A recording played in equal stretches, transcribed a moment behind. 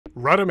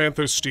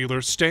Rhadamanthys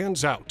Stealer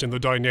stands out in the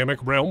dynamic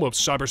realm of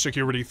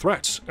cybersecurity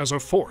threats as a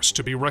force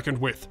to be reckoned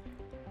with.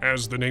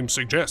 As the name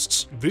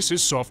suggests, this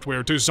is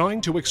software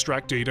designed to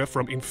extract data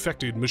from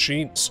infected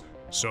machines.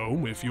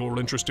 So, if you're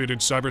interested in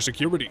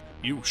cybersecurity,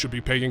 you should be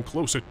paying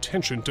close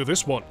attention to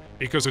this one,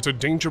 because it's a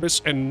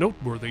dangerous and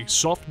noteworthy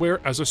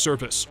software as a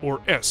service,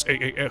 or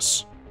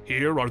SaaS.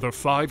 Here are the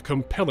 5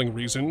 compelling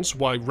reasons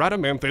why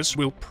Rhadamanthys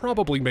will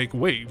probably make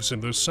waves in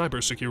the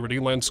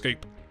cybersecurity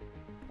landscape.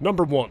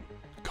 Number 1.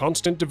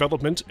 Constant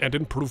development and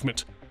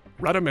improvement.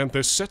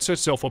 Rhadamanthys sets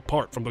itself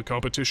apart from the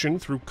competition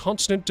through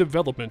constant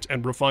development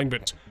and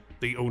refinement.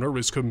 The owner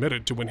is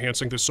committed to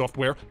enhancing the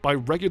software by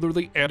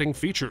regularly adding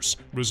features,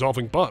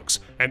 resolving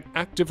bugs, and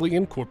actively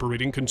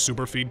incorporating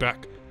consumer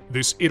feedback.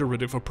 This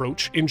iterative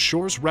approach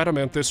ensures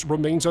Rhadamanthys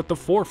remains at the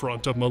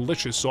forefront of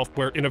malicious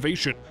software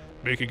innovation,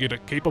 making it a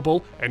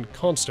capable and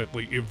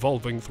constantly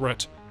evolving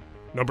threat.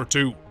 Number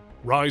 2.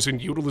 Rise in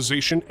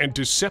utilization and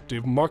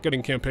deceptive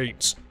marketing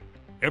campaigns.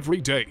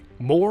 Every day,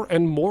 more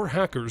and more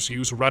hackers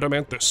use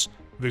Rhadamanthys.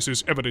 This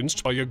is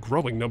evidenced by a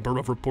growing number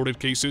of reported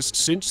cases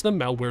since the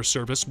malware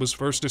service was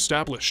first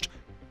established.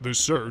 The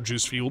surge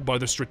is fueled by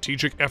the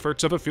strategic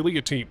efforts of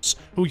affiliate teams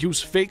who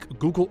use fake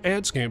Google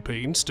Ads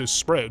campaigns to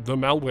spread the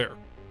malware.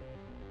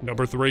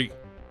 Number 3.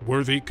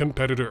 Worthy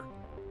competitor.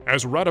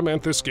 As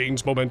Rhadamanthys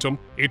gains momentum,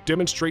 it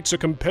demonstrates a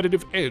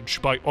competitive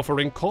edge by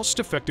offering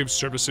cost-effective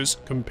services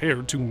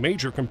compared to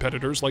major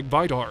competitors like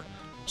Vidar.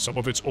 Some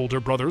of its older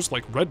brothers,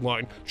 like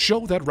Redline,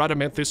 show that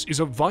Rhadamanthys is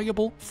a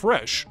viable,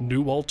 fresh,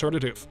 new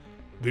alternative.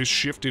 This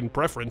shift in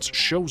preference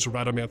shows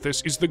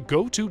Rhadamanthys is the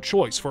go-to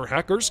choice for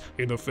hackers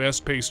in the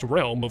fast-paced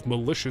realm of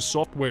malicious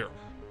software.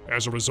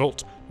 As a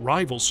result,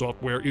 rival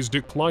software is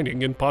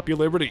declining in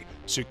popularity,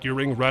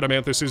 securing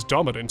Rhadamanthys'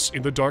 dominance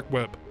in the dark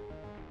web.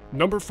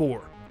 Number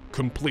 4.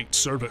 Complete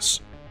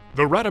service.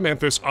 The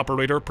Rhadamanthys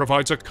operator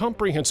provides a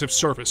comprehensive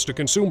service to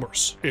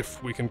consumers,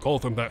 if we can call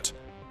them that.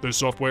 The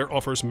software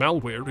offers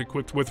malware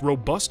equipped with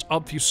robust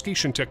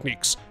obfuscation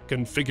techniques,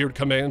 configured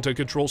command and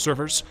control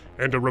servers,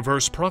 and a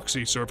reverse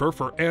proxy server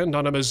for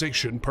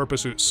anonymization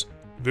purposes.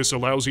 This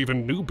allows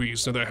even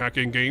newbies in the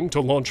hacking game to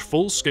launch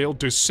full-scale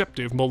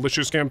deceptive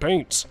malicious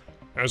campaigns.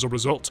 As a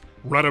result,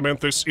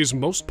 Rhadamanthys is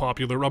most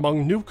popular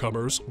among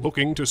newcomers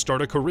looking to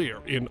start a career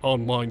in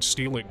online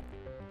stealing.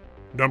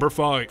 Number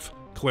 5.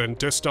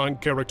 Clandestine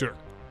character.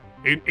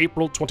 In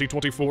April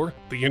 2024,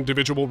 the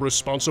individual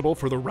responsible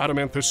for the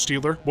Rhadamanthys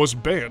Stealer was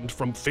banned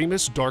from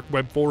famous dark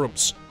web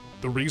forums.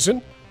 The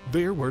reason?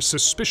 There were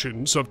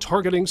suspicions of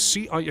targeting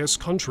CIS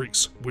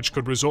countries, which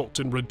could result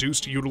in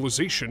reduced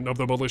utilization of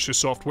the malicious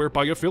software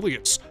by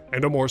affiliates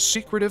and a more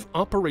secretive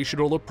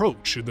operational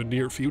approach in the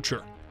near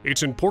future.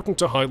 It's important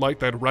to highlight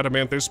that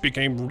Rhadamanthys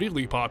became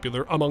really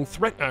popular among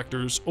threat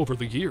actors over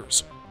the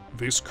years.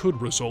 This could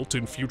result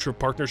in future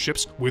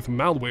partnerships with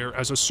malware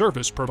as a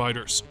service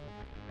providers.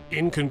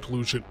 In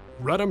conclusion,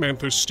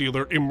 Rhadamanthys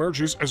Stealer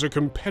emerges as a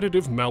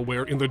competitive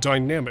malware in the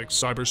dynamic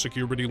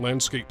cybersecurity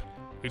landscape.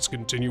 Its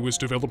continuous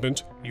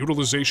development,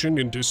 utilization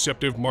in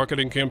deceptive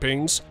marketing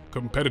campaigns,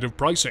 competitive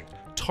pricing,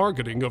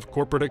 targeting of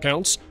corporate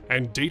accounts,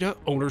 and data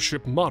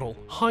ownership model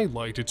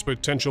highlight its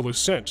potential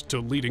ascent to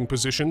leading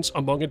positions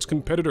among its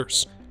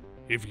competitors.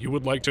 If you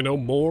would like to know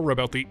more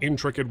about the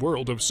intricate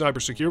world of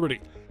cybersecurity,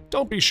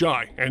 don't be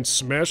shy and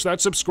smash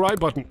that subscribe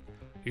button.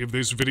 If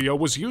this video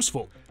was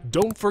useful,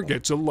 don't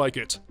forget to like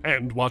it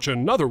and watch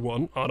another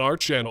one on our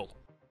channel.